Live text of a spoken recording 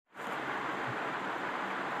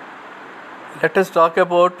Let us talk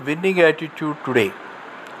about winning attitude today.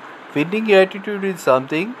 Winning attitude is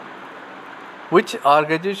something which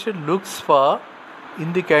organization looks for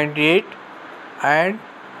in the candidate and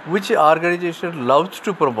which organization loves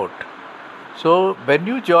to promote. So when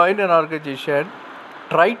you join an organization,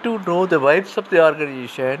 try to know the vibes of the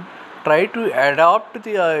organization, try to adapt to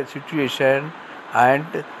the situation, and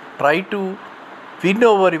try to win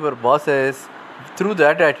over your bosses through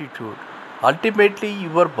that attitude. Ultimately,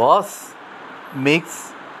 your boss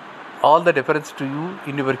makes all the difference to you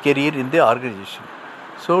in your career in the organization.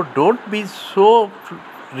 So don't be so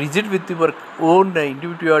rigid with your own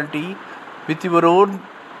individuality, with your own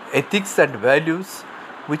ethics and values,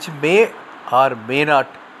 which may or may not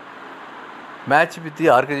match with the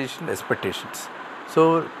organization expectations.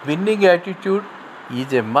 So winning attitude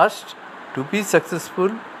is a must to be successful,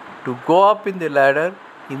 to go up in the ladder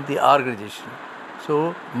in the organization.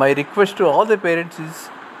 So my request to all the parents is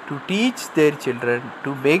to teach their children,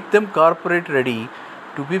 to make them corporate ready,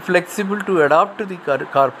 to be flexible to adapt to the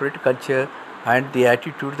corporate culture and the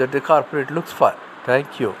attitude that the corporate looks for.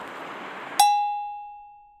 Thank you.